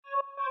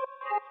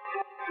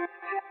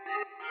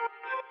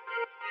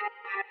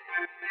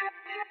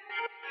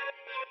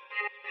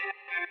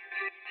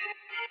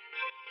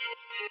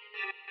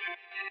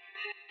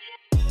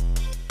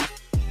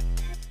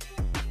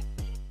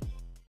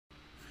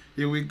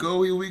Here we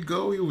go, here we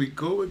go, here we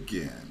go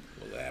again.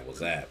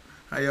 What's that?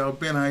 How y'all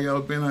been? How y'all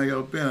been? How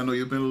y'all been? I know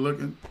you've been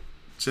looking,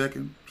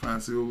 checking, trying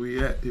to see where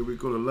we at. Here we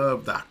go to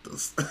Love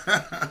Doctors.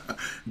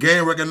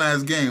 Game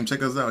recognized game.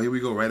 Check us out. Here we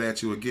go, right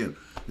at you again.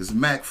 It's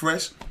Mac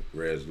Fresh.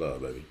 Red's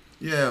love, baby.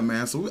 Yeah,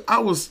 man. So I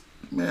was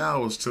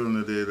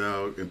chilling today,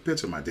 dog, and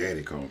picture my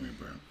daddy called me,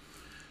 bro.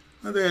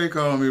 My daddy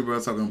called me, bro,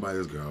 talking about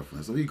his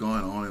girlfriend. So he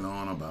going on and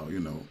on about,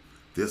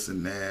 this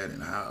and that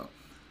and how,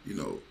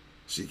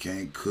 she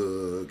can't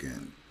cook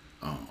and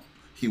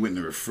he went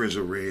in the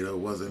refrigerator,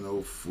 wasn't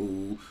no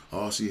food.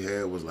 All she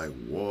had was like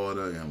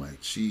water and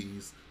like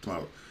cheese.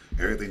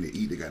 Everything to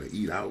eat, they got to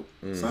eat out.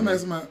 Mm-hmm. So I'm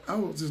asking I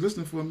was just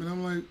listening for a minute.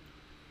 I'm like,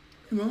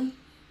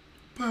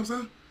 Pops,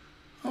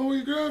 how old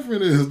your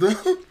girlfriend is, dog?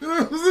 You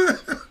know what I'm saying?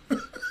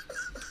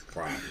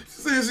 Problems.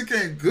 She said she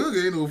can't cook,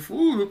 ain't no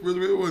food in the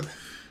refrigerator.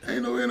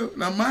 Ain't no.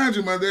 Now, mind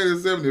you, my dad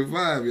is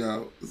 75,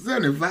 y'all.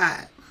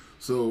 75.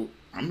 So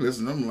I'm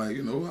listening. I'm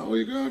like, how old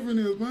your girlfriend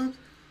is, man?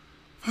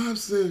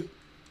 Pops said,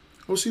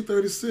 oh, she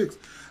 36.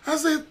 I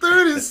said,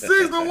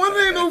 36? No wonder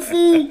ain't no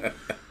food in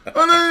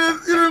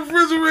the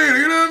refrigerator.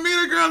 You know what I mean?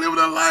 That girl living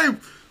her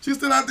life. She's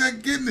still out there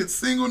getting it.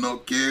 Single, no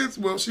kids.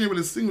 Well, she ain't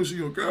really single. She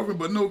your girlfriend,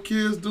 but no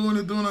kids doing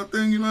her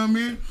thing. You know what I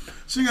mean?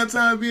 She ain't got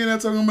time to be in there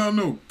talking about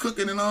no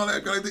cooking and all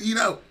that. Got like to eat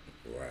out.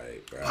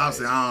 Right. I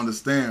said, I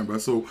understand, bro.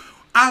 So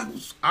I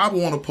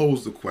want to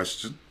pose the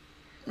question.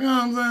 You know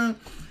what I'm saying?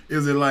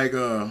 Is it like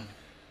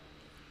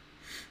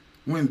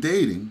when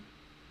dating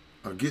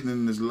or getting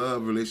in this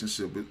love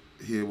relationship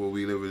here where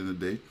we live in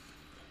today,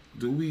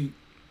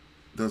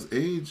 does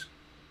age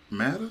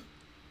matter?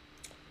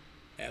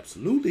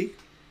 Absolutely.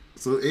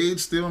 So age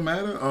still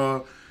matter?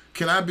 Or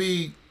can I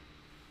be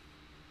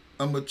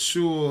a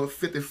mature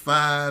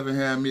 55 and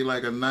have me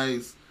like a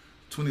nice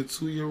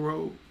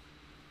 22-year-old?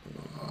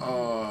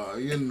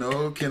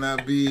 Can I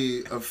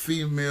be a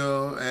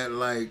female at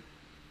like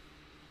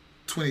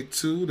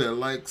 22 that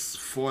likes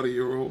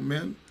 40-year-old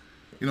men?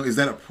 Is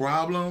that a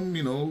problem?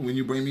 When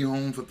you bring me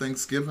home for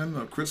Thanksgiving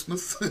or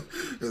Christmas,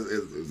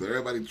 is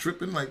everybody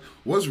tripping? Like,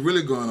 what's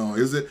really going on?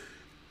 Is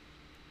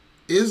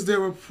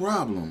there a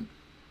problem,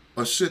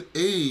 or should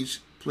age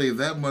play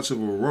that much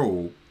of a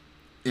role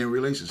in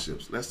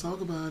relationships? Let's talk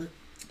about it.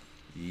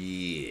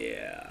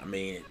 Yeah, I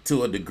mean,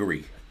 to a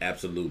degree,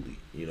 absolutely.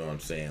 You know what I'm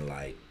saying?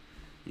 Like,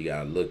 you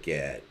gotta look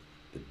at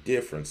the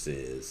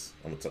differences.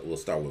 We'll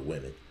start with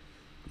women.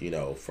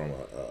 From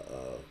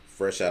a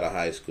fresh out of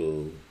high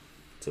school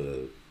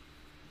to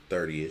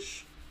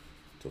 30-ish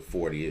to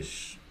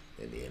 40-ish,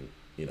 and then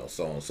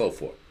so on and so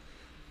forth.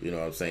 You know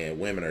what I'm saying?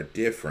 Women are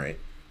different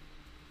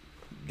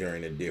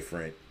during the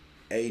different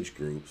age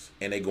groups,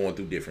 and they're going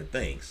through different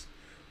things.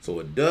 So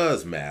it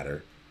does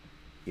matter,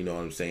 you know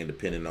what I'm saying,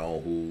 depending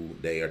on who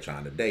they are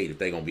trying to date, if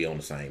they're going to be on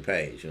the same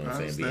page, you know what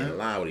I'm saying, being in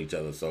line with each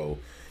other. So,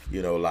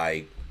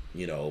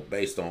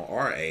 based on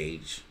our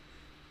age,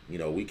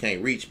 we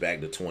can't reach back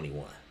to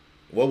 21.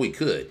 Well, we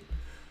could,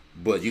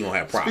 but you're going to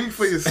have problems. Speak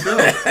for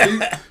yourself.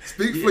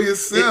 Speak for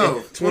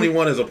yourself.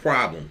 21 is a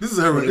problem. This is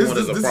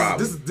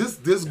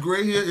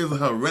gray here is a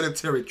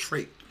hereditary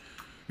trait.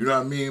 You know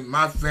what I mean?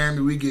 My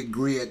family, we get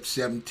gray at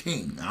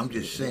 17. I'm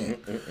just saying.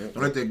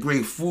 Don't let that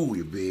gray fool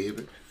you,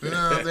 baby. You know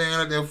what I'm saying? Don't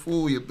let that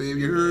fool you, baby.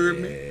 You heard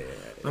me?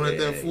 Don't let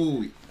that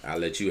fool you. I'll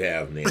let you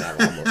have me.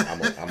 I'm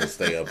gonna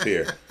stay up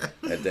here.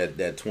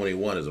 That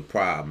 21 is a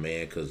problem,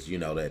 man, because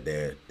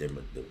that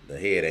the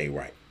head ain't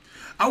right.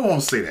 I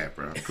won't say that,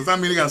 bro. Because,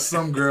 they got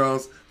some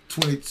girls,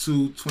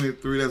 22,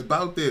 23, that's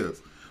about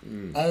this.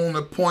 On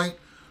the point.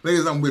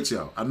 Ladies, I'm with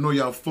y'all. I know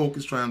y'all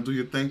focused, trying to do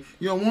your thing.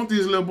 You don't want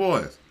these little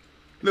boys.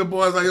 Little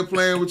boys out here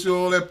playing with you,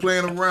 all that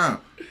playing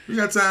around. You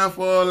got time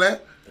for all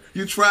that?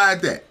 You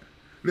tried that.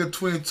 Little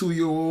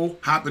 22-year-old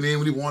hopping in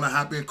when he want to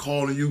hop in,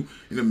 calling you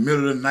in the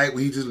middle of the night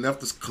when he just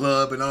left his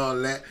club and all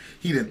that.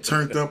 He done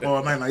turned up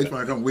all night. Now he's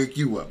trying to come wake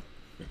you up.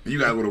 And you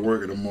got to go to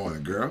work in the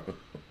morning, girl.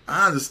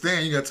 I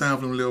understand you got time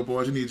for them little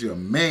boys. You need you a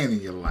man in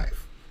your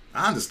life.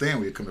 I understand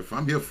where you're coming from.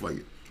 I'm here for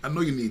you. I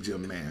know you need your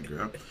man,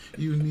 girl.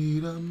 You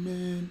need a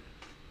man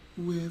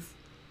with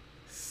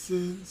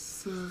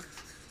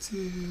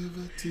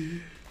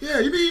sensitivity. Yeah,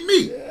 you need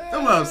me. That's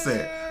what I'm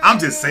saying. I'm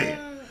just saying.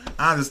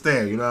 I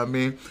understand, you know what I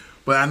mean?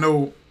 But I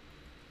know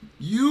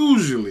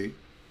usually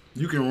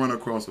you can run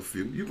across a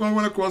few. You're going to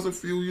run across a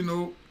few,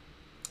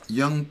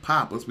 young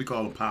poppers. We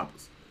call them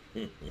poppers.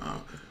 I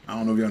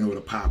don't know if y'all know what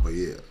a popper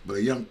is, but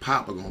a young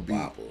popper going to be,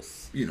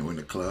 Poppers. In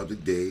the club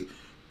today,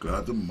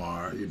 club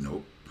tomorrow,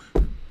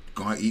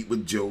 going to eat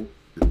with Joe,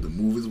 the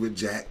movies with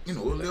Jack, a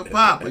little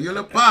popper. You're a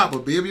little popper,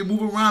 baby. You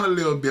move around a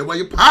little bit while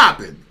you're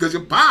popping, because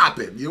you're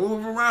popping. You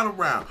move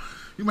around.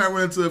 You might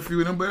run into a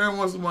few of them, but every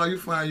once in a while you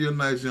find you a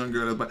nice young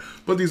girl.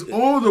 But these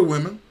older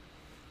women,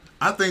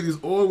 I think these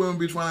older women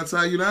be trying to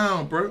tie you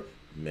down, bro.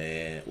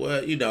 Man,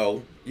 well,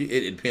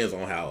 it depends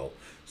on how old.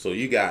 So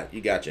you got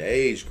your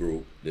age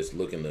group that's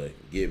looking to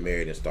get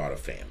married and start a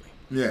family.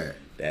 Yeah.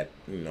 That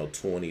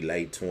 20,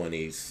 late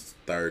 20s,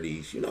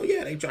 30s.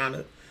 Yeah, they trying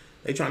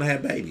to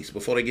have babies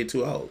before they get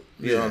too old.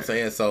 You know what I'm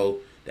saying? So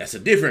that's a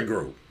different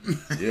group.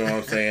 You know what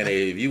I'm saying?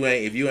 If you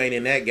ain't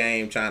in that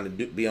game trying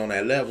to be on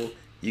that level,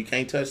 you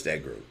can't touch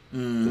that group.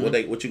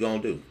 So what you gonna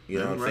do? You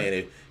know what I'm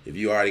saying? If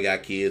you already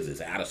got kids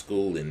that's out of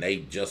school and they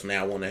just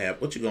now want to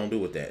have, what you gonna do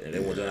with that? And they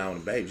want to have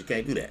the babies, you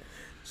can't do that.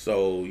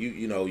 So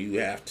you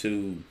have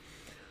to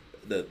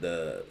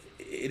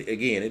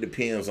it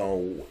depends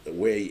on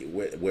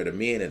where the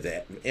men is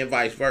at, and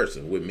vice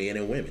versa with men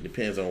and women.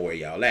 Depends on where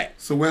y'all at.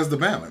 So where's the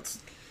balance?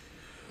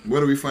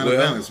 Where do we find the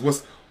balance?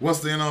 What's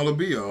the end all to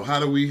be all? How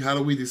do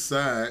we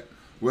decide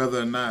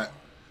whether or not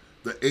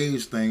the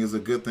age thing is a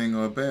good thing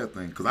or a bad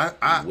thing? Because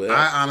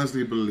I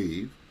honestly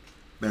believe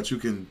that you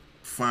can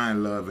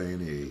find love at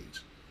any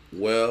age.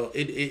 Well,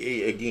 it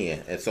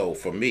again, and so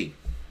for me,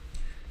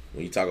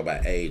 when you talk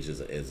about age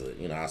as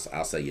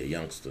I'll say your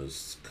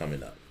youngsters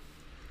coming up,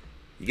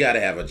 you got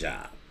to have a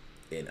job,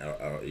 and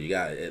you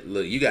got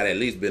to at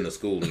least been to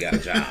school and got a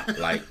job.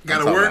 Like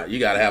got to work. You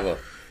got to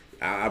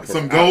have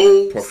some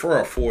goals. I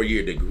prefer a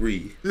 4-year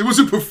degree. What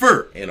you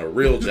prefer? And a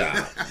real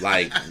job,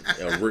 like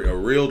a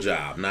real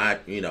job,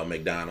 not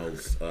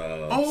McDonald's,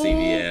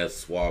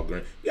 CVS,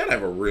 Walgreens. You gotta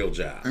have a real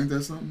job. Ain't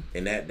that something?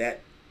 And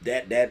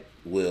that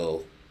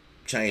will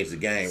change the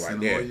game right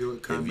there. If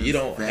you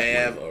don't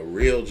have a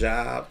real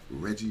job,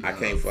 Reggie, I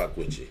can't fuck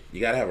with you.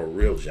 You gotta have a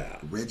real job.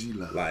 Reggie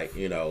Love. Like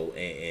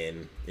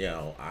I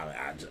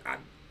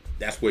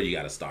that's where you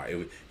gotta start.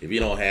 If you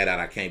don't have that,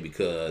 I can't,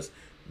 because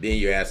then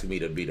you're asking me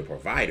to be the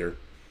provider,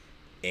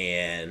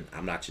 and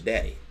I'm not your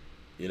daddy.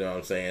 You know what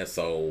I'm saying?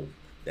 So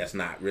that's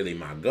not really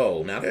my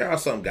goal. Now there are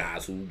some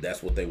guys who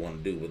that's what they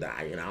want to do, but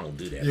I don't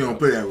do that. You don't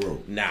play that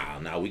role.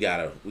 Nah, we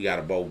gotta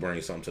both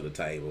bring something to the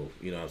table.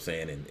 You know what I'm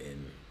saying? And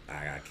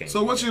I can't.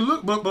 So what you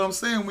look, but I'm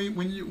saying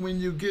when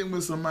you getting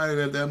with somebody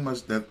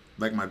that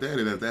like my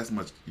daddy that's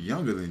much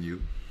younger than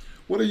you,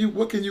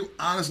 what can you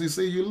honestly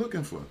say you're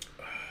looking for?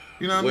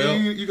 You know what I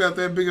mean? You got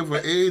that big of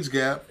an age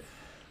gap.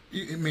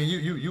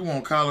 You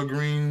want collard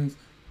greens,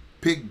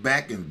 pig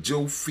back, and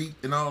Joe feet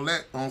and all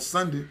that on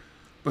Sunday,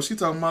 but she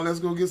talking about let's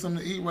go get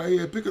something to eat right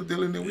here at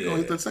Piccadilly, and then we gonna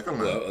hit the second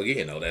line. Well,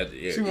 again,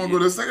 she want to go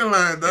to the second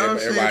line, dog.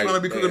 She ain't gonna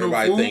be cooking no food.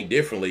 Everybody think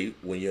differently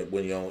when you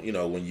want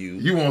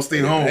to stay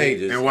home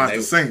and watch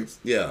the Saints.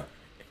 Yeah.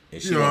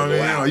 And you know what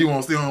I mean? You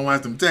want to stay home and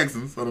watch them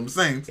Texans or them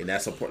Saints. And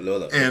that's a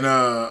look. And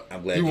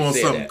I'm glad you want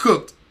said something that.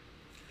 cooked.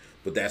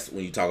 But that's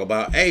when you talk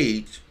about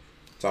age,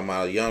 talking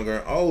about younger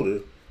and older.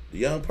 The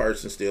young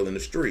person still in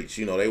the streets.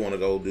 They want to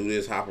go do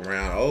this, hop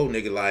around. Old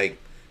nigga like,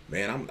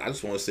 man, I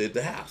just want to sit at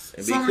the house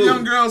and be cool. Some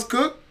young girls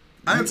cook.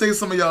 I didn't taste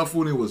some of y'all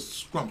food. It was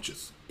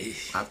scrumptious.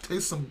 I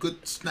taste some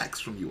good snacks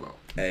from you all.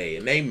 Hey,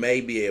 and they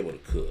may be able to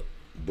cook,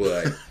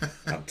 but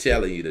I'm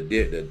telling you,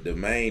 the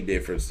main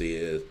difference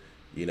is,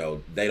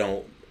 they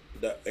don't.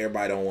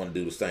 Everybody don't want to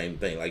do the same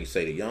thing. Like you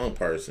say, the young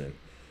person,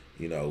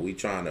 we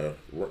trying to,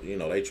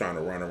 they trying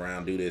to run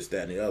around, do this,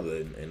 that, and the other.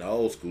 And the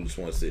old school just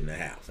want to sit in the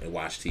house and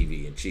watch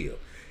TV and chill.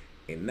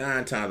 And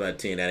 9 times out of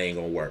 10, that ain't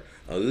gonna work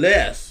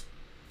unless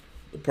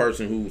the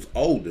person who's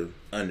older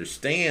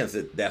understands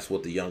that that's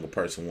what the younger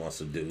person wants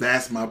to do.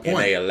 That's my point. And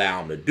they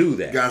allow them to do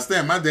that. You gotta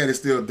understand, my daddy's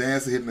still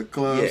dancing, hitting the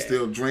club,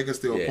 still drinking,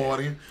 still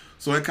partying.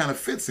 So it kind of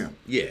fits him.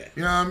 Yeah.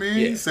 You know what I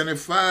mean? Yeah.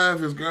 75,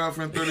 his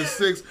girlfriend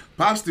 36.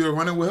 Pop's still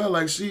running with her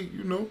like she,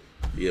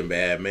 He a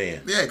bad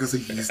man. Yeah, because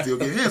he's still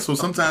getting in. So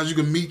sometimes you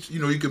can meet,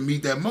 you can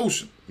meet that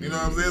motion. You know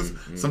what I'm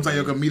saying? Sometimes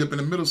you can meet up in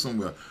the middle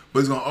somewhere. But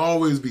it's going to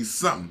always be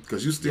something.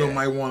 Because you still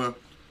might want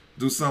to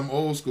do something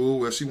old school,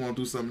 where she want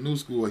to do something new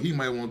school, or he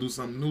might want to do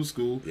something new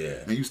school,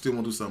 and you still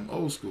want to do something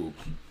old school.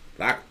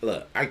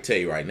 Look, I can tell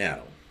you right now,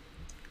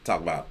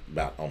 talk about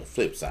on the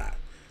flip side,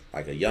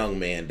 like a young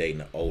man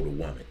dating an older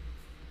woman.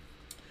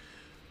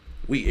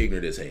 We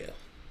ignorant as hell.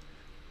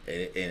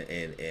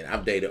 And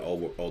I've dated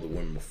older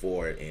women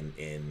before, and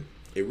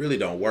it really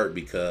don't work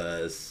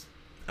because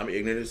I'm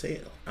ignorant as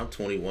hell. I'm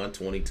 21,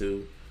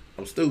 22.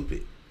 I'm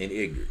stupid and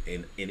ignorant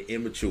and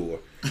immature.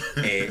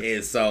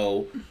 and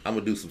so I'm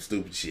going to do some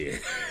stupid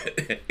shit.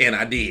 And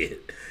I did.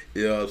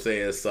 You know what I'm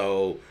saying?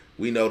 So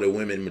we know that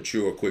women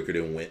mature quicker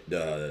than men.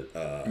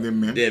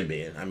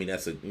 I mean,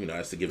 that's a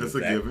given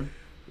fact.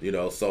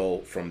 Given. So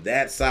from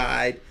that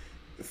side,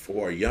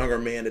 for a younger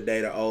man to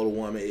date an older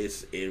woman,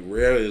 it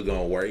rarely is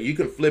gonna work. You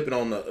can flip it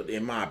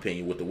in my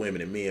opinion, with the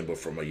women and men, but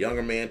from a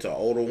younger man to an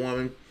older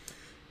woman,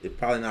 it's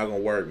probably not gonna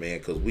work, man,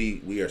 because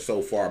we are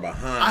so far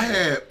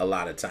behind. A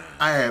lot of time.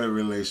 I had a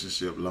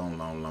relationship long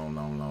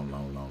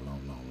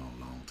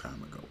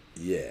time ago.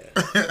 Yeah.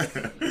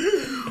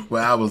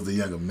 Well, I was the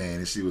younger man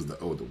and she was the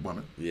older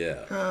woman.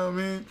 Yeah. You know what I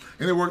mean?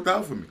 And it worked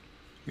out for me.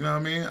 You know what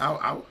I mean?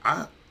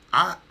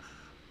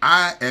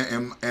 I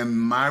and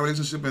my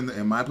relationship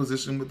and my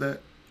position with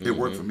that, it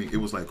worked for me. It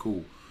was like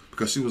cool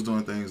because she was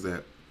doing things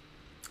that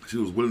she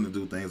was willing to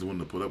do, things, willing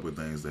to put up with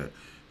things that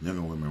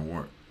younger women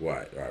weren't.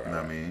 Right. You know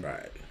what I mean?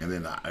 Right. And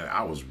then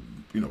I was,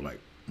 like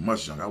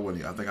much younger.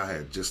 I think I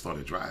had just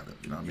started driving.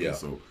 You know what I mean? Yeah.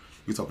 So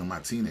We're talking my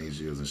teenage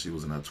years, and she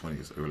was in her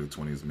 20s, early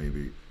 20s,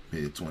 maybe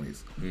mid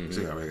 20s.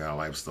 She already got a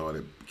life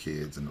started,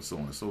 kids, and so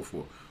on and so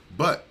forth.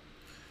 But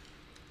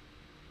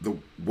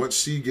what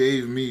she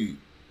gave me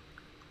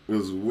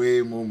was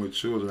way more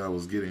mature than I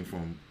was getting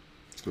from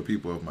the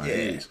people of my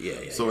age.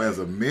 So as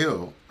a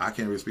male, I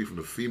can't really speak from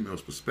the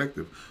female's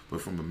perspective,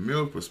 but from the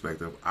male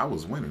perspective, I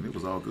was winning. It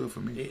was all good for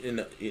me. You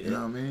know what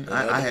I mean?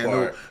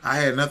 I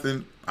had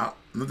nothing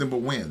but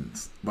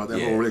wins about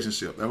that whole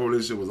relationship. That whole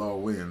relationship was all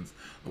wins.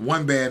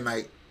 One bad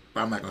night,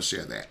 I'm not gonna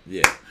share that.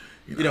 Yeah,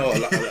 you know,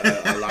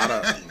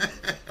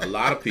 a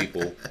lot of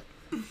people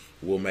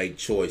will make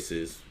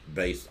choices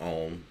based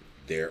on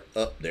their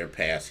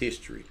past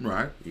history.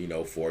 Right. You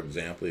know, for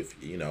example, if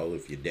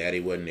your daddy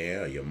wasn't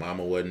there or your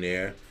mama wasn't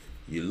there,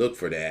 you look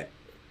for that.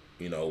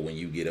 You know, when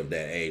you get of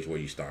that age where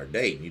you start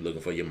dating, you're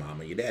looking for your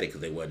mama and your daddy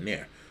because they wasn't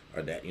there,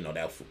 or that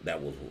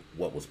that was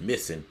what was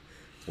missing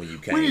when you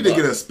came. We need to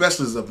get a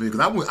specialist up here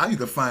because I need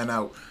to find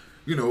out.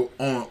 You know,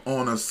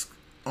 on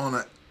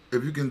a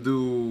if you can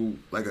do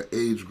like an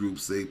age group,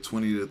 say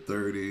 20 to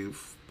 30.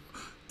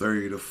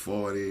 30 to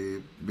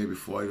 40, maybe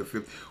 40 to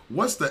 50.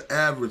 What's the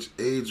average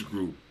age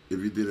group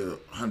if you did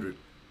 100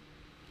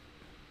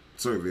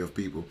 survey of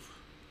people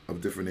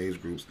of different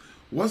age groups?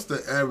 What's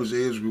the average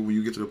age group when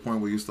you get to the point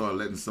where you start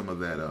letting some of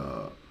that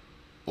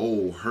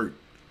old hurt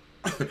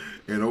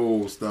and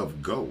old stuff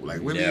go?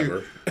 Like when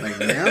never.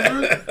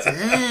 Never?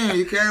 Damn,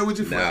 you carry it with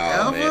you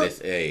forever? No, man,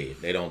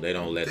 they don't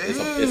let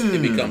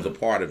it becomes a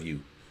part of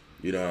you.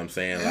 You know what I'm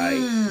saying? Like,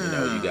 you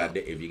know,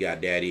 if you got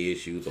daddy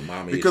issues or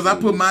mama because issues.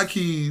 I put my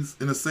keys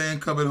in the same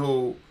cupboard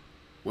hole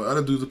where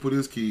other dudes put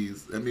his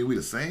keys. I mean, we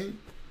the same?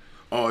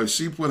 Or if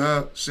she put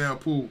her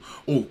shampoo,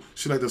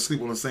 she like to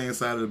sleep on the same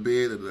side of the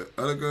bed that the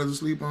other girls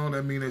sleep on,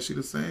 that mean that she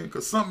the same?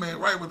 Because something ain't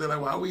right with that.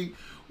 Like,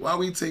 why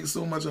we take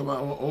so much of our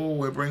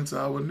old and bring to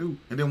our new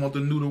and then want the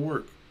new to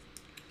work?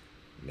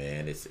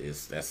 Man, that's a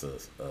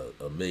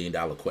 $1 million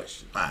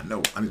question. I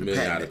know. I need to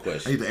patent that.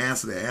 Question. I need to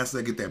answer that. Answer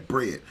that. Get that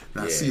bread.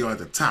 Now I see you at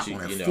the top on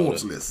that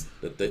Forbes list.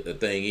 The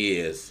thing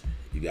is,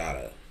 you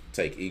gotta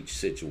take each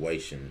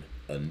situation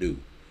anew.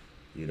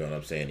 You know what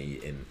I'm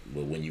saying?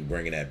 But when you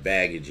bringing that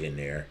baggage in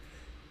there,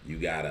 you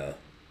gotta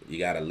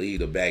leave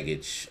the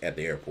baggage at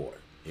the airport.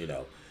 You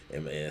know,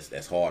 and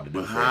that's hard to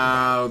do. But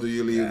how do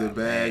you leave the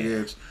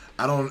baggage? Man.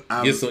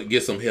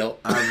 Get some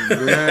help. I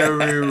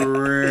very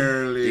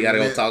rarely. You gotta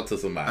go talk to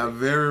somebody. I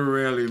very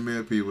rarely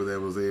met people that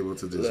was able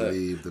to just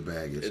leave the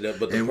baggage.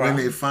 When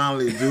they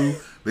finally do,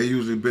 they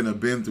usually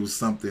been through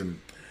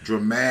something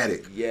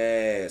dramatic.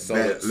 Yeah, so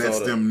that lets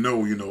them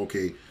know,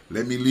 okay,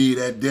 let me leave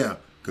that there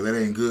because that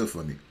ain't good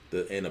for me.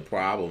 The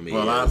problem is, a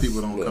lot of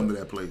people don't come to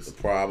that place. The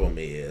problem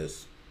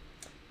is,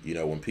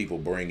 when people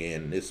bring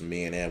in, this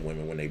men and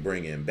women, when they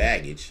bring in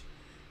baggage,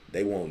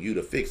 they want you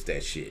to fix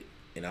that shit.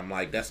 And I'm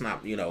like, that's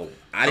not,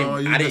 I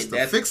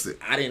didn't fix it.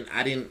 I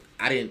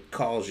didn't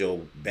cause your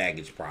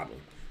baggage problem.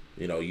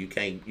 You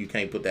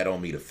can't put that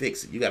on me to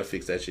fix it. You got to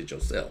fix that shit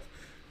yourself.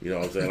 You know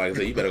what I'm saying? Like I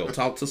said, you better go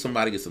talk to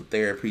somebody, get some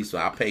therapy. So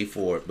I'll pay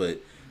for it,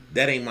 but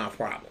that ain't my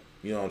problem.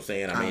 You know what I'm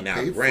saying? I mean,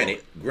 now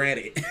granted,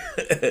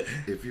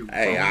 if you,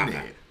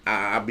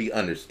 I'll be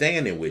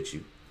understanding with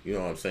you. You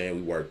know what I'm saying?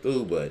 We work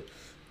through, but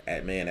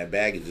that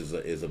baggage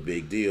is a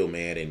big deal,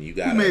 man. And you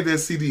got. Who made that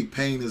CD?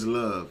 Pain is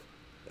Love.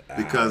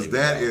 Because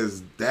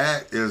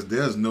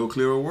there's no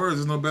clearer words.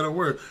 There's no better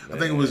word. Man. I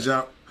think it was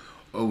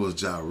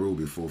Ja Rule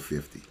before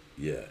 50.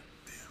 Yeah. Damn.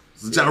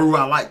 It's Ja Rule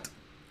I liked.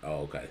 Oh,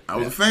 okay. I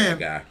was a fan.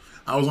 Guy.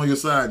 I was on your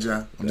side,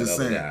 Ja. I'm just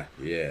saying. Guy.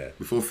 Yeah.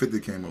 Before 50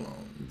 came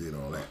along, we did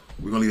all that.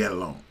 We're going to leave that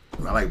alone.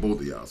 I like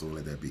both of y'all, so we'll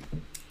let that be.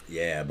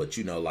 Yeah, but as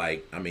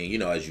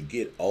you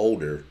get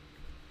older,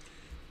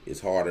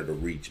 it's harder to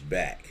reach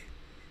back.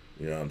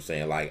 You know what I'm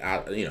saying? Like,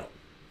 I'm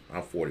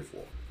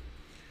 44.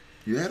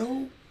 You that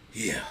old?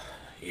 Yeah.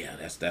 Yeah,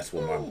 that's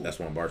what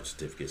my birth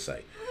certificate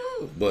say.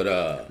 But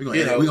we're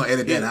gonna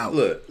edit that out.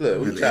 Look,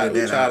 we try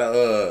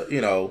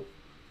to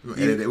we're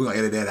gonna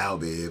edit that out,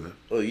 baby.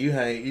 Well,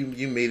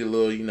 you meet a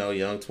little,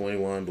 young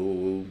 21,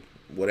 boo,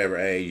 whatever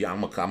age.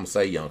 I'm gonna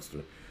say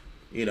youngster,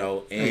 and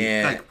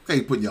I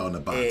ain't putting y'all in the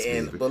box,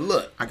 baby. But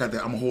look, I got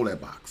that. I'm gonna hold that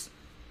box.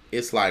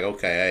 It's like,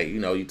 okay, hey,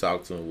 you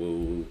talk to him,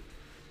 woo,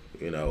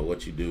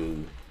 what you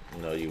do,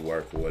 you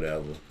work or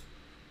whatever,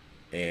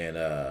 and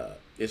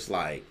it's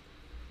like.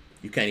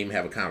 You can't even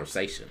have a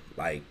conversation.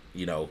 Like,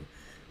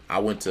 I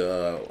went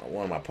to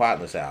one of my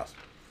partner's house.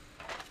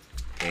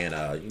 And,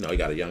 he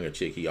got a younger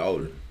chick. He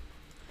older.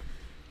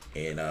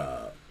 And,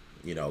 I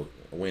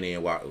went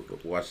in,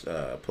 watched,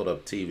 put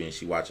up TV, and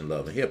she watching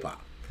Love and Hip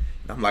Hop.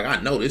 And I'm like,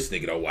 I know this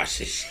nigga don't watch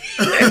this shit.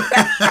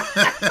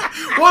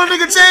 Want a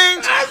nigga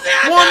change?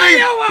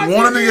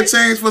 Want a nigga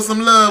change for some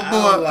love,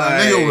 boy?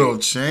 Like, a nigga will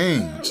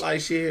change. Like,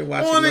 shit,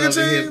 watching Love and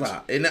Hip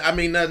Hop. And, I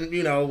mean, nothing,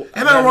 Ain't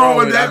nothing wrong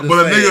with that,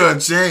 but a nigga will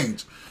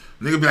change.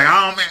 Nigga be like,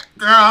 oh man,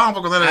 girl, I don't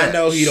fuck with that. I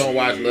know he don't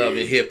watch Love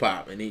and Hip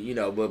Hop, and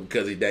but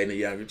because he dating a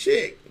younger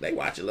chick, they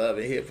watching Love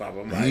and Hip Hop.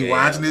 I'm like, he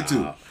watching it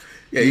too.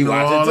 Yeah, he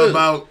watching all too.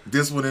 about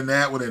this one and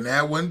that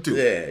one too.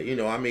 Yeah,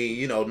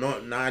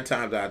 9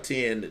 times out of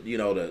 10,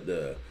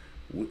 the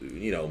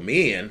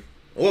men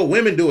Well,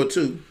 women do it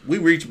too. We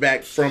reach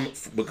back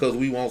because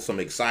we want some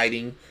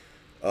exciting.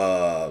 We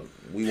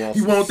want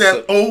you want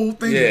that old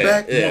thing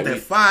back. You want that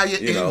fire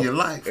in your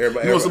life. You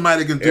want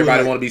somebody that can do it.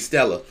 Everybody want to be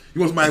Stella.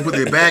 You want somebody to put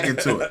their back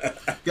into it.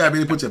 You gotta be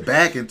able to put your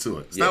back into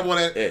it. Stop all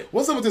that. Yeah.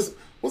 What's up with this?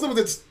 What's up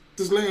with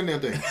this laying there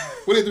thing?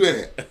 Where they do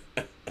that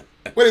at?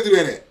 Where they do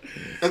that at?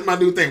 That's my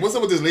new thing. What's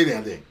up with this lady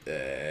out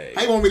there?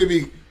 How you want me to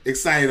be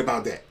excited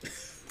about that?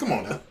 Come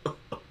on now.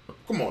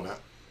 Come on now.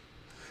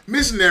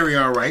 Missionary,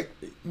 all right,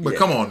 but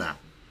come on now.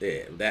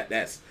 Yeah,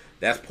 that's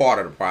part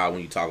of the problem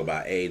when you talk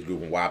about age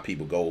group and why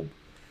people go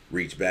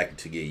reach back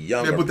to get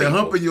younger. They put that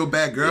hump in your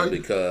back, girl.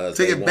 Because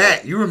take it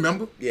back. You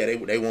remember? Yeah,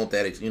 they want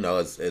that. You know,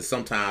 it's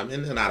sometimes,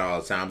 and not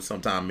all the time.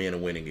 Sometimes men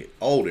and women get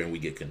older and we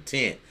get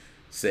content,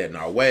 set in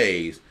our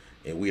ways,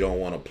 and we don't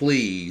want to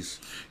please.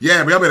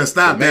 Yeah, but y'all better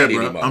stop that, bro.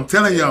 Anymore. I'm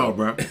telling y'all,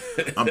 bro.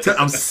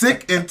 I'm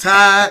sick and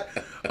tired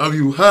of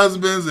you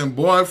husbands and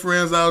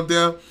boyfriends out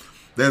there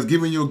that's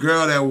giving your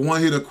girl that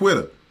one-hitter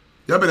quitter.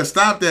 Y'all better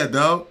stop that,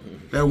 dog.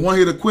 That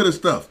one-hitter quitter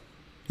stuff.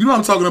 You know what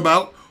I'm talking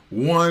about?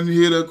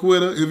 One-hitter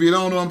quitter. If you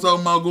don't know what I'm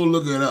talking about, go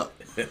look it up.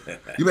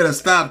 You better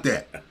stop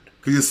that.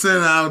 Because you're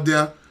sending out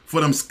there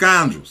for them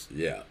scoundrels.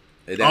 Yeah.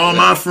 All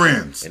my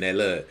friends.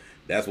 And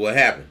that's what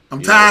happened.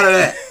 I'm tired of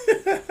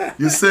that.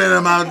 You're sending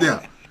them out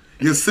there.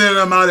 You're sending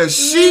them out as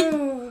sheep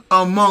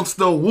amongst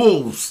the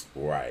wolves.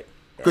 Right.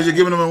 Because you're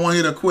giving them a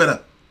one-hitter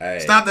quitter. Hey.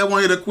 Stop that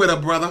one-hitter quitter,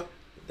 brother.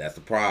 That's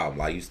the problem.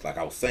 Like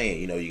I was saying,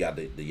 you know, you got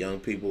the young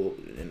people,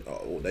 and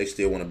they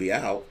still want to be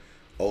out.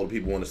 Older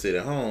people want to sit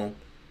at home.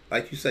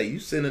 Like you say, you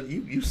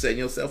setting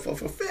yourself up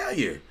for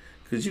failure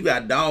because you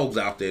got dogs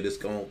out there that's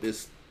going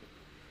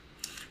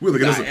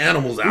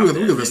animals out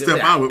there. We got to step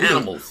out.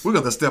 We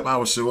got to step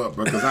our show up,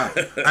 bro. Because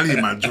I need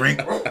my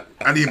drink.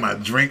 I need my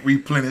drink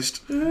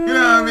replenished. You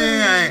know what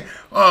I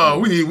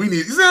mean? We need.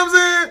 You see what I'm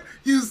saying?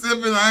 You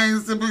sipping, I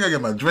ain't sipping. I gotta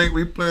get my drink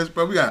replenished,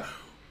 bro.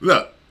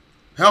 Look,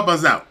 help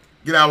us out.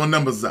 Get our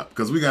numbers up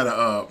because we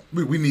gotta.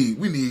 We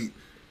need.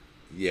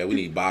 Yeah, we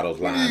need bottles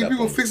lined up.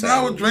 People fixing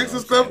our drinks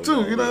and stuff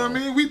too. You know what I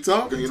mean? We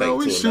talking. You know,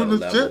 we shooting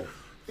the shit.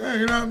 Yeah,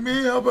 you know what I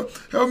mean?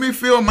 Help me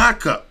fill my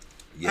cup.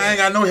 Yeah. I ain't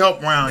got no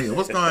help around here.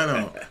 What's going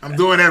on? I'm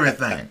doing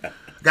everything.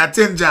 Got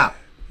 10 jobs.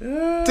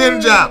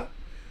 10 jobs.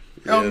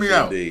 Help me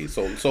out.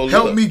 So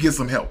help me get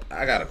some help.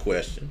 I got a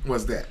question.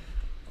 What's that?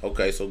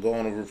 Okay, so go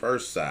on the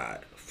reverse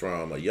side.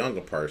 From a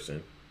younger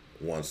person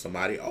wants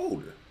somebody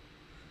older.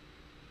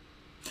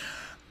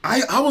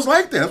 I was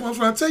like that. That's what I'm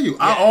trying to tell you.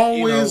 Yeah, I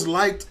always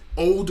liked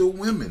older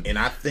women. And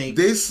I think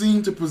they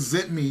seem to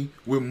present me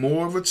with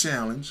more of a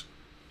challenge,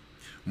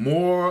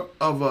 more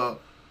of a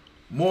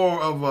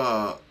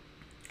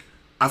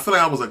I felt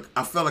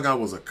like I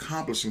was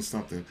accomplishing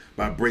something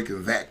by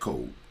breaking that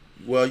code.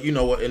 Well, you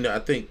know what, and I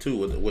think too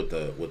with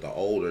the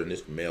older, and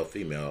this male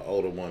female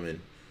older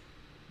woman,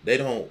 they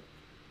don't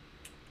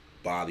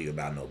bother you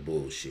about no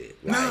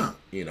bullshit. Like,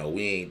 you know,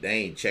 they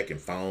ain't checking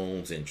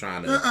phones and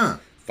trying to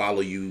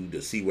follow you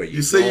to see where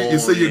you're going. You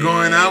say you're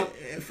going out.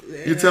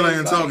 You tell her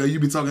and talking. You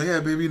be talking. Yeah,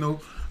 baby. You know,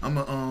 I'm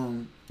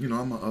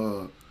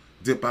a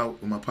dip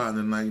out with my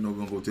partner tonight. You know,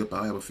 we're gonna go dip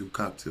out. Have a few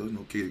cocktails. You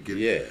know, get it.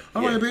 Yeah.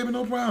 All right, baby.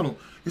 No problem.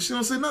 And she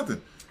don't say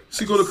nothing.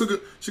 She go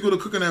to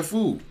cooking that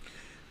food.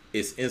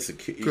 It's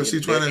insecure. Because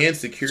she's trying to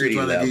insecurity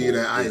level give you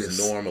that itis.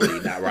 Is normally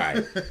not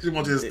right. She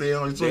wants you to stay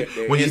on.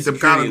 When you eat them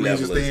collard greens,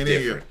 you're staying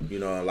in here. You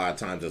know, a lot of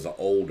times as an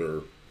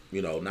older,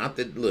 you know, not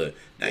that look,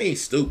 they ain't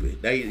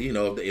stupid. They, you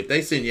know, if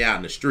they send you out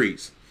in the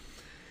streets,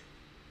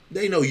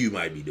 they know you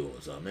might be doing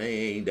something.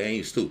 They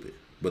ain't stupid.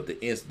 But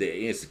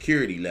the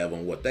insecurity level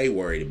and what they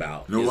worried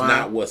about is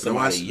not what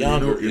somebody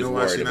younger is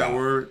worried about.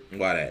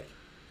 Why that?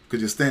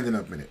 Because you're standing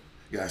up in it.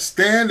 You gotta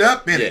stand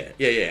up in it.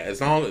 Yeah.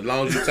 As long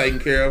as you're taking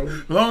care of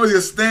them. As long as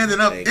you're standing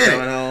up in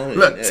it.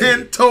 Look,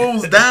 10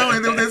 toes down.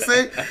 You know what they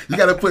say? You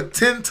gotta put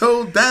 10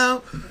 toes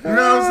down. You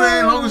know what I'm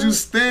saying? As long as you're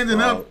standing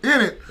up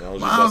in it.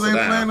 Miles ain't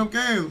playing no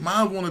games.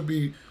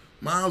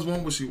 Miles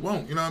want what she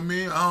want. You know what I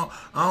mean? I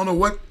don't know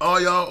what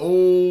all y'all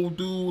old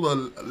dude or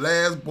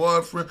last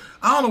boyfriend.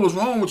 I don't know what's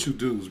wrong with you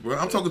dudes, bro.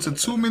 I'm talking to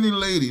too many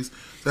ladies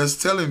that's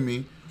telling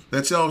me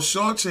that y'all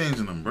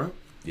shortchanging them, bro.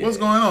 Yeah. What's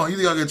going on?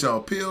 Either y'all get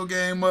y'all pill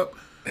game up.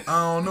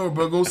 I don't know,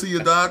 bro. Go see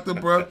your doctor,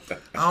 bro.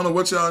 I don't know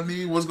what y'all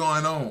need. What's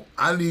going on?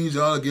 I need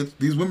y'all to get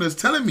these women that's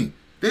telling me.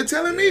 They're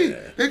telling me.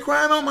 They're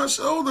crying on my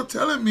shoulder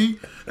telling me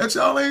that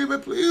y'all ain't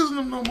even pleasing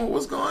them no more.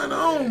 What's going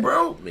on,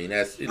 bro? I mean,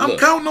 I'm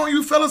counting on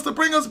you fellas to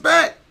bring us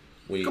back.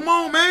 Come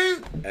on,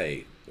 man.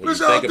 Hey, what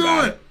y'all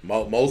doing?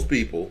 Most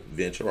people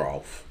venture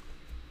off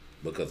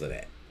because of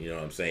that. You know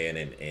what I'm saying?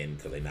 And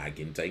because they're not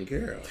getting taken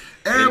care of.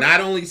 And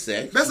not only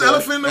sex. That's the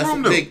elephant in the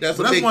room, though. That's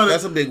a big one.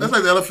 That's like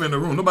the elephant in the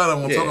room.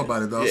 Nobody want to talk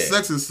about it, though. Yeah.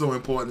 Sex is so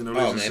important in a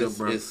relationship,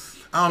 bro.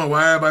 I don't know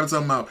why everybody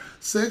talking about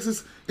sex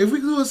is. If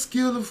we do a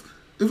skill of,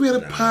 if we had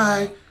a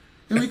pie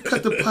and we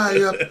cut the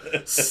pie up,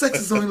 sex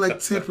is only like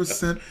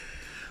 10%.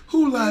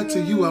 Who lied to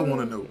you? I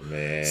want to know.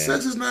 Man.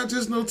 Sex is not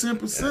just no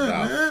 10%,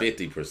 man.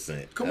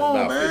 50%. Come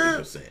on,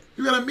 man. 50%.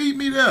 You gotta meet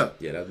me there.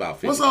 Yeah, that's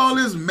about 50%. What's all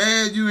this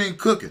mad you ain't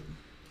cooking?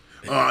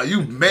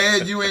 You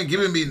mad you ain't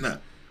giving me nothing?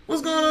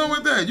 What's going on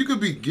with that? You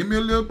could be, give me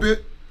a little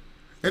bit,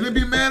 and then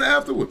be mad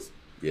afterwards.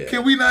 Yeah.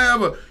 Can we not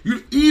have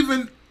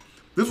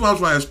this is what I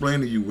was trying to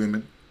explain to you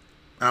women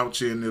out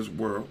here in this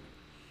world.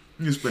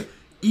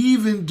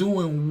 Even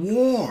doing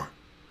war,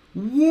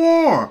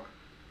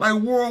 like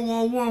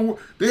World War I,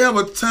 they have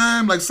a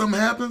time, like something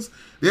happens,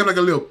 they have like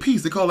a little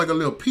peace. They call it like a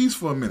little peace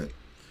for a minute.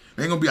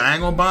 I ain't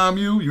gonna bomb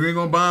you, you ain't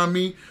gonna bomb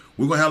me.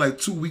 We're gonna have like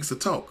 2 weeks to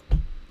talk.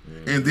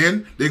 And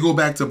then they go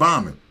back to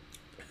bombing.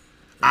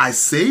 I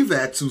say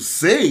that to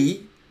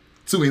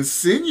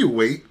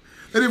insinuate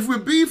that if we're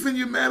beefing,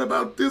 you're mad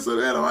about this or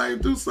that, or I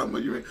ain't do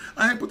something, or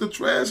I ain't put the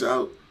trash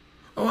out,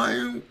 or I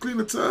ain't clean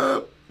the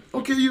tub.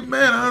 Okay, you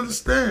mad, I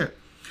understand.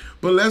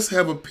 But let's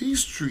have a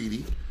peace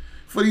treaty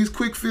for these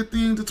quick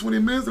 15 to 20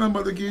 minutes that I'm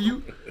about to give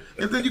you.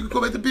 And then you can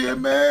go back to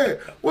being mad.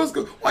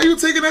 Why you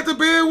taking that to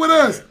bed with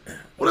us?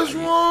 What is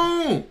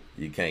wrong?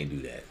 You can't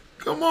do that.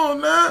 Come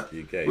on now.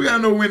 You can't. We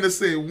gotta know when to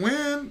say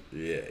when.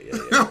 Yeah.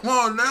 Come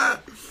on now.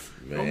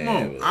 Man, come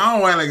on. I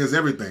don't act like it's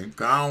everything.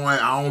 Cause I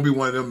don't want to be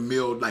one of them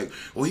milled like,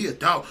 oh, he a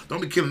dog. Don't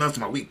be killing us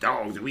to my weak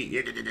dogs. No,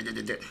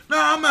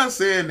 I'm not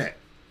saying that.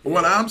 Yeah.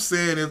 What I'm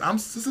saying is I'm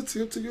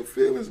sensitive to your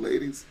feelings,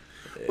 ladies.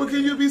 Yeah. But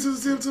can you be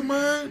sensitive to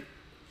mine?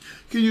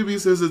 Can you be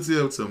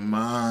sensitive to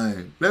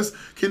mine?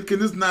 Can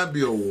this not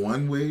be a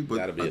one-way,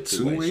 but a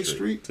two-way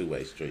street?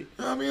 Two-way street.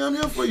 I mean, I'm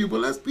here for you, but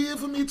let's be here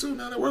for me too.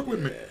 Now, work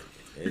with me.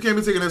 You can't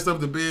be taking that stuff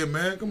to bed,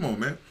 man. Come on,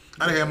 man.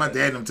 I done had my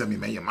dad them tell me,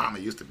 man, your mama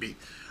used to be.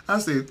 I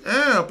said,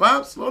 damn,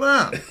 Pop, slow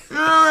down.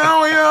 I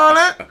don't hear all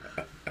that. You know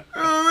what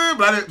I mean?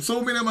 But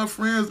so many of my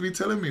friends be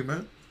telling me,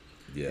 man.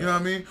 Yeah. You know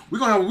what I mean? We're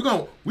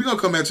gonna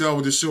come at y'all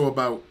with this show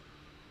about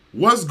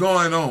what's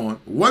going on,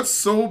 what's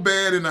so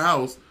bad in the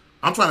house.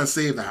 I'm trying to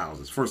save the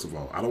houses, first of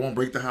all. I don't want to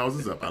break the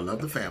houses up. I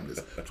love the families.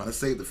 I'm trying to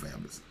save the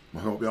families. I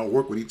hope y'all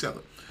work with each other.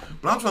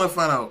 But I'm trying to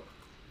find out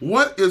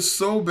what is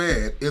so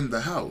bad in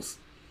the house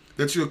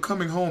that you're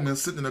coming home and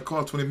sitting in the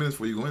car 20 minutes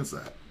before you go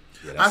inside.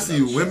 Yeah, I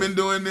see women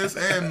doing this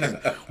and men.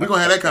 We're going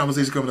to have that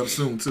conversation coming up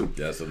soon, too.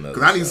 That's another.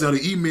 Because I need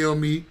somebody to email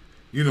me,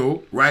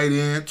 write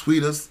in,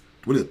 tweet us,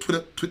 tweet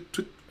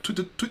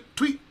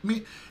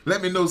me.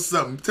 Let me know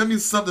something. Tell me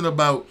something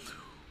about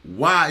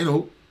why,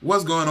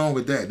 what's going on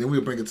with that. Then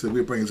we'll bring it to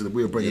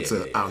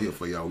out here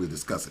for y'all. We'll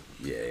discuss it.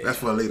 Yeah. That's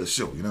for a later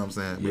show. You know what I'm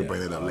saying? We'll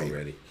bring it up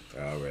later.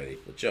 Already.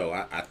 But Joe,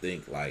 I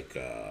think like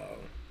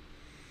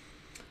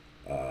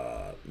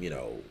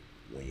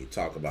when you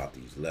talk about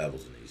these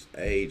levels and these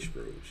age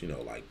groups,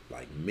 like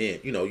men,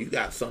 you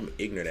got some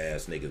ignorant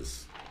ass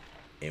niggas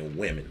and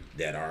women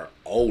that are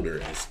older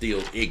and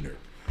still ignorant.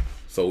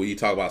 So when you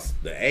talk about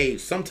the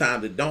age,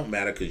 sometimes it don't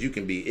matter because you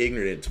can be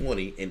ignorant at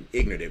 20 and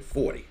ignorant at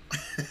 40.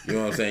 You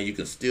know what I'm saying? You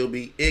can still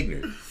be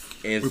ignorant.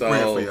 And we're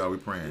praying for y'all. We're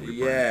praying.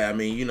 Yeah, I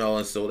mean,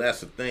 and so that's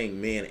the thing,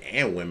 men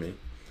and women,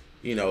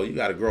 you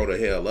got to grow the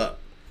hell up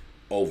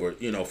over,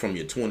 from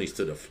your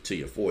 20s to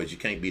your 40s. You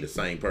can't be the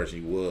same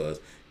person you was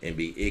and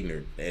be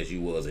ignorant as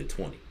you was at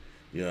 20.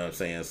 You know what I'm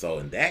saying? So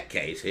in that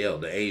case, hell,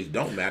 the age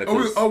don't matter.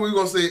 Are we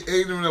going to say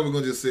ignorant or we're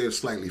going to just say it's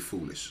slightly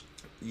foolish?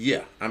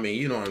 Yeah, I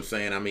mean, you know what I'm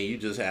saying? I mean, you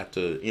just have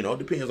to, it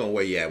depends on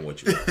where you're at and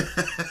what you want.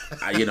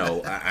 I'm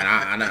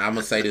going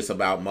to say this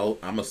I'm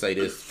going to say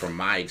this from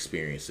my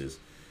experiences.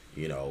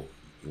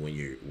 When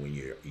you're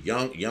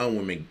young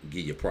women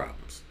give you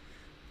problems.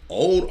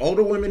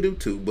 Older women do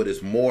too, but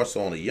it's more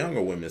so on the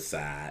younger women's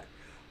side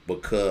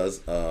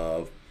because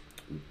of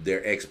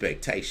their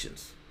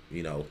expectations.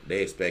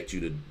 They expect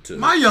you to.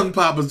 My young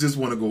papas just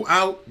want to go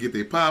out, get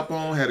their pop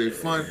on, have their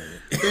fun.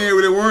 They ain't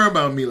really worry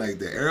about me like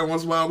that. Every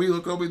once in a while we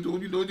hook up and do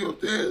your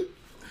thing.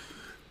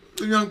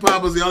 The young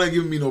papas, y'all ain't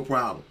giving me no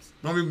problems.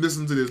 Don't even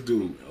listen to this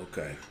dude.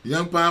 Okay.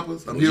 Young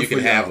papas, I'm here for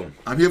y'all.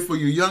 I'm here for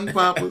you young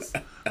papas.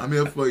 I'm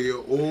here for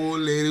your old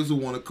ladies who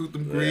want to cook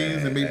them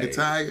greens and make me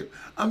tired.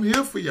 I'm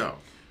here for y'all.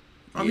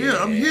 I'm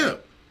here.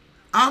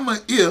 I'm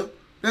an ear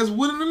that's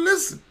willing to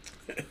listen.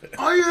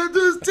 All you gotta do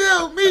is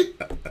tell me.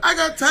 I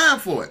got time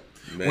for it.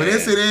 Man. When they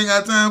say they ain't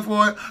got time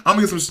for it, I'm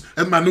gonna get some.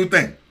 That's my new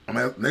thing.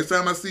 Next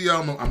time I see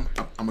y'all, I'm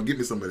gonna get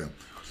me some of them.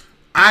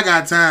 I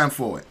got time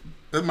for it.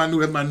 That's my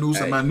new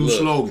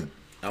slogan.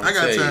 I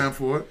got time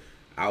for it.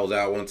 I was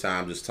out one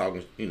time just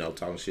talking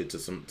shit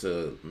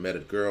to met a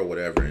girl,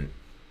 whatever, and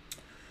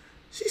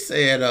she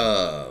said,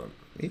 how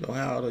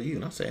old are you?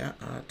 And I said,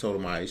 I told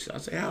her my age. I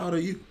said, how old are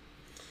you?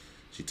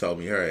 She told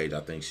me her age. I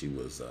think she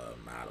was,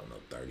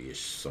 30-ish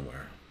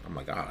somewhere. I'm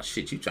like, oh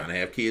shit, you trying to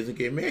have kids and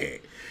get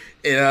married?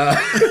 And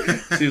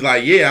she's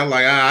like, yeah. I'm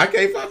like, I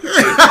can't fuck with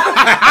you.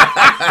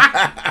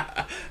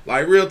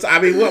 Like real time. I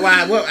mean, what?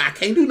 I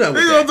can't do nothing.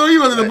 They gonna throw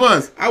you under the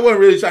bus. I wasn't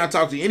really trying to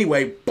talk to you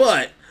anyway,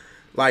 but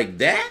like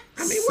that.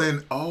 I mean,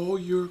 send all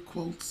your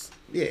quotes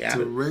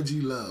to Reggie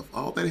Love.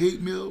 All that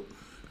hate mail,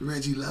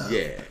 Reggie Love.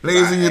 Yeah,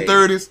 ladies in your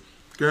 30s,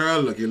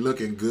 girl, you're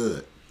looking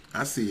good.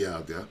 I see you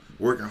out there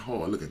working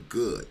hard, looking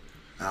good.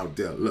 Out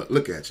there,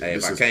 look at you. Hey,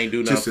 if I can't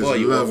do nothing for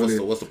you,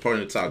 what's the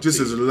point of talking? Just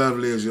as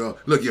lovely as y'all.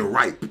 Look, you're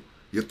ripe.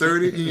 You're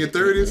 30 in your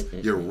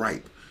 30s. You're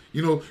ripe.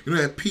 You know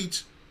that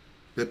peach.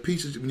 That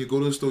peach when you go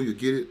to the store, you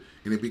get it,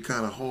 and it be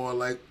kind of hard.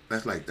 Like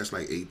that's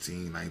like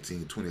 18,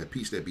 19, 20. That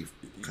peach that be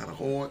kind of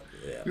hard.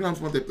 Yeah. You know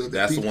what I'm saying?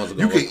 That's peach, the ones that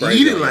you gonna can go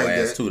crazy eat it on your like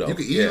ass that. too, though. You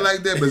can eat it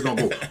like that, but it's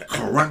gonna go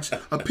crunch.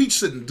 A peach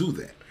shouldn't do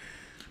that.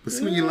 But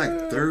see, when you're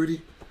like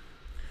 30,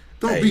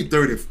 don't be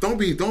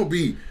 30. Don't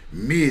be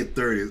mid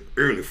 30s,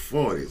 early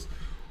 40s.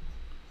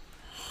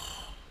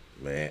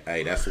 Man,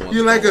 hey, that's the one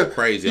You're that's like go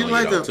crazy on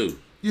you though, too.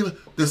 You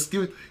like the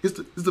skin. It's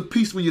the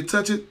piece when you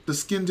touch it, the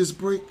skin just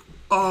break.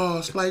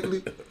 Oh,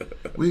 slightly.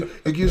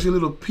 It gives you a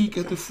little peek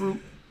at the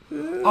fruit.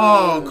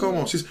 Oh, come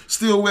on. She's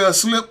still wear a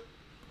slip.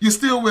 You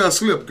still wear a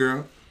slip,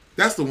 girl.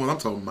 That's the one I'm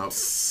talking about.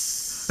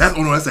 That's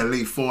that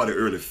late 40,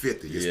 early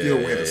 50. You still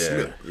wear a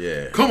slip.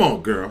 Yeah. Come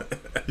on, girl.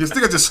 You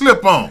still got your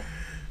slip on.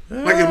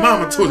 Like your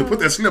mama told you, put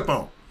that slip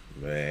on.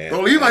 Man.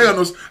 Don't leave like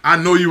no. I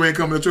know you ain't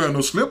coming to church with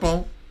no slip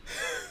on.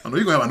 I know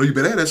you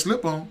better have that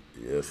slip on.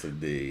 Yes,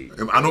 indeed.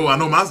 I know.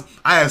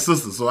 I had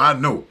sisters, so I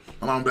know.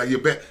 My mom be like, "You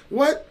bet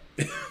what?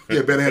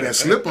 You better have that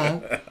slip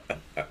on."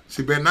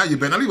 She better not. You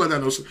better not leave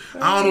without no slip.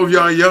 I don't know if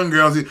y'all young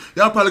girls,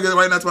 y'all probably get it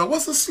right now. About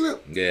what's a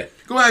slip? Yeah.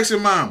 Go ask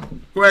your mama.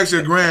 Go ask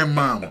your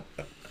grandmama.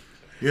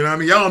 You know what I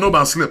mean? Y'all don't know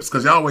about slips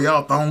because y'all wear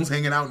y'all thongs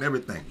hanging out and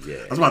everything. Yeah.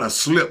 That's about a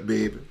slip,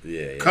 baby.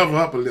 Yeah. Cover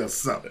up a little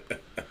something.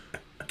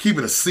 Keep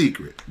it a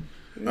secret.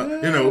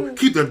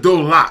 Keep the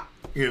door locked.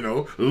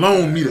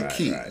 Loan me the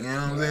key. Right. You know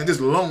what I'm saying? Just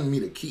loan me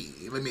the key.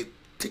 Let me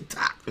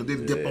tick-tock and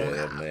then dip on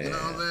out. Man. You know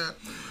what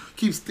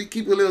I'm saying?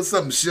 Keep a little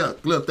something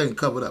shut, little thing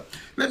covered up.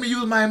 Let me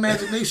use my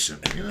imagination.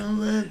 You know what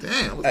I'm saying?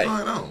 Damn, what's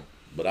going on?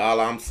 But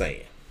all I'm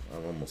saying,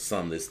 I'm going to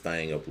sum this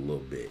thing up a little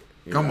bit.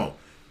 Come on.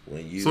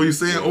 So you're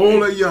saying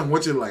old or young?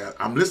 What you like?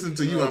 I'm listening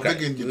to you. Okay. I'm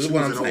thinking you're This is choosing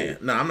what I'm saying.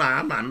 old. No,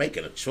 I'm not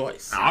making a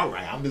choice. All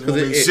right. I'm just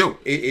going to show.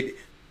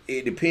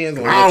 It depends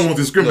on. I don't want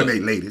to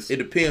discriminate, ladies. It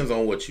depends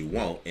on what you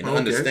want and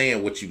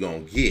understand what you're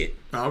gonna get.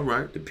 All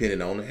right.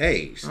 Depending on the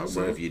age. All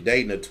so right. if you're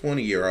dating a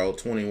 20-year-old,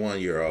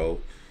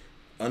 21-year-old,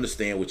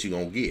 understand what you're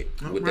gonna get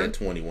with that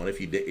 21. If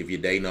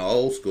you're dating an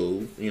old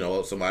school,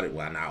 somebody,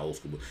 well, not old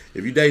school, but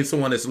if you're dating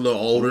someone that's a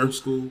little older, Old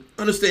school,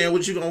 understand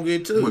what you're gonna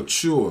get too.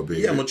 mature,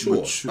 baby. Yeah,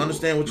 mature.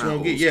 Understand what you're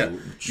gonna get. Yeah,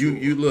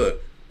 you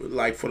look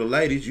like for the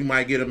ladies, you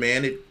might get a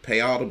man that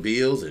pay all the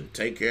bills and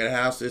take care of the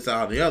house, this,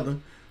 all, and the other,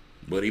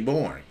 but he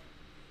boring.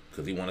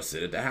 Because he want to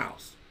sit at the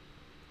house.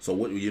 So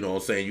what what I'm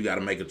saying? You got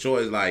to make a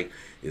choice. Like,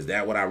 is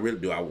that what I really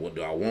do? I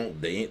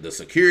want the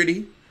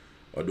security,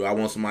 or do I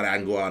want somebody I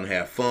can go out and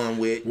have fun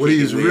with? What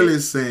he's really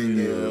saying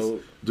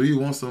is, do you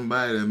want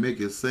somebody to make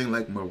you sing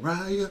like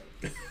Mariah,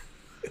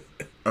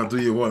 or do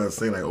you want to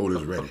sing like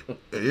Otis Redding?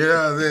 You know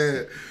what I'm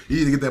saying? You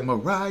need to get that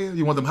Mariah.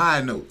 You want them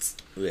high notes.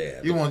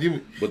 Yeah.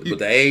 But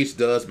the age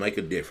does make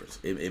a difference.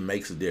 It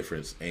makes a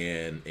difference,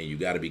 and you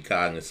got to be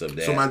cognizant of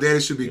that. So my daddy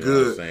should be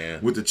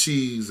good with the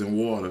cheese and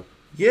water.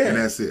 Yeah. And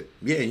that's it.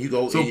 Yeah, and you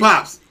go. So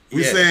Pops,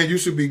 we saying you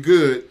should be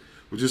good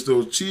with just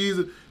those cheese.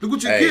 Look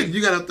what you're getting.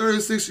 You got a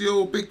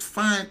 36-year-old big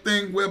fine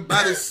thing, wear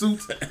body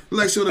suits,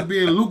 like she ought to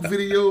be in Luke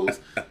videos.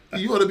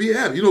 You ought to be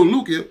happy.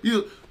 Luke,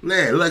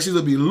 like she's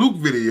gonna be Luke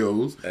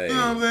videos. Hey. You know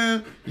what I'm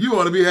saying? You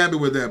ought to be happy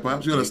with that,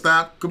 Pops. You ought to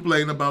stop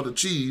complaining about the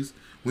cheese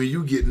when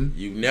you getting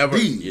you're never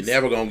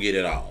gonna get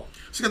it all.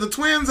 She got the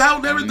twins out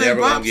and everything. You're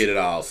never Pops. gonna get it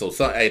all. So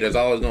there's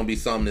always gonna be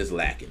something that's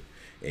lacking.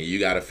 And you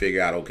got to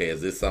figure out, okay, is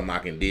this something I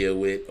can deal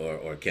with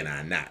or can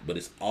I not? But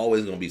it's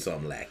always going to be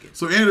something lacking.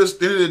 So at the end of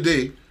the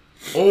day,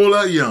 old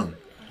or young,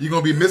 you're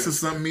going to be missing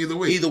something either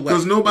way. Either way.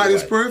 Because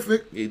nobody's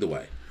perfect. Either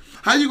way.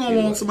 How you going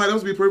to want somebody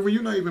else to be perfect when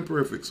you're not even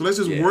perfect? So let's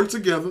just work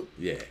together.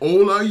 Yeah.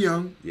 Old or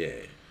young. Yeah.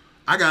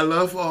 I got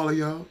love for all of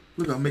y'all.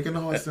 Look, I'm making the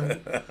heart symbol.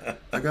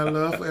 I got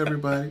love for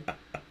everybody.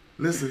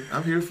 Listen,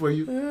 I'm here for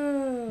you.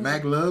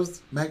 Mac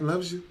loves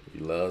you. He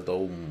loves the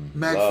old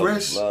Mac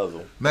Fresh. Loves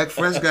him. Mac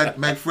Fresh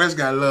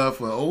got love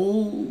for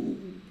old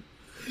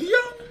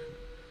young.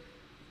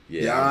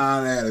 Yeah.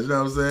 You know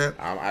what I'm saying?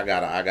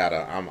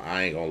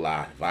 I ain't gonna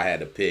lie. If I had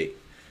to pick,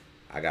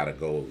 I gotta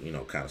go,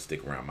 kind of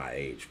stick around my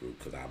age group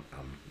because I'm.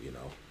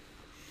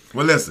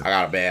 Well, listen. I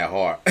got a bad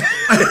heart.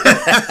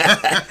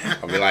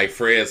 I'll be like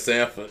Fred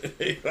Sanford.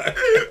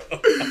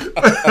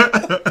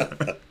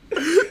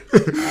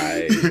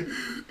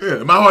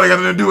 Yeah, my heart ain't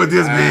got nothing to do with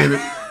this, baby.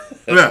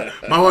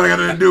 Look, my heart ain't got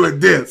nothing to do with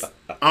this.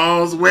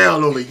 All's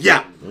well over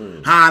ya.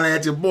 Holla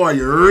at your boy.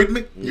 You hurt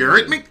me? You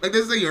hurt me? Like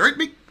they say, you hurt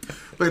me?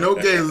 Play no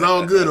games. It's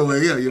all good over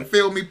here. You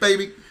feel me,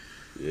 baby?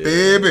 Yeah.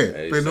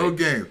 Baby. Play no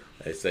games.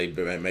 They say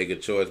make a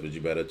choice, but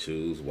you better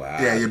choose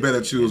wisely. Yeah, you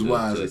better choose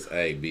wisely. Just,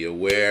 be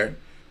aware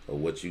of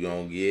what you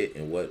gonna get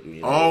and what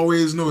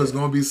always know it's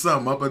gonna be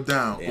something up or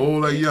down,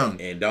 old or young.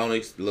 And don't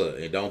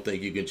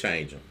think you can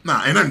change them.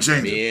 Nah, ain't nothing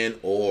changing. Men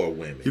or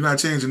women. You're not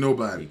changing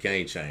nobody. You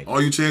can't change.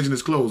 All you changing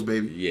is clothes,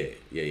 baby. Yeah.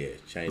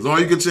 Change. That's all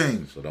you can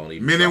change. So don't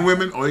even. Men and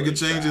women, all you can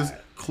change is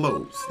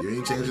clothes. You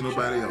ain't changing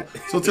nobody else.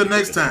 So till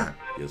next time.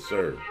 Yes,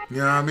 sir. You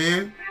know what I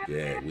mean?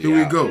 Yeah. Here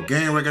we go.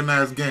 Game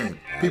recognized game.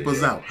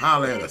 People's out.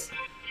 Holla at us.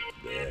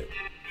 Yeah.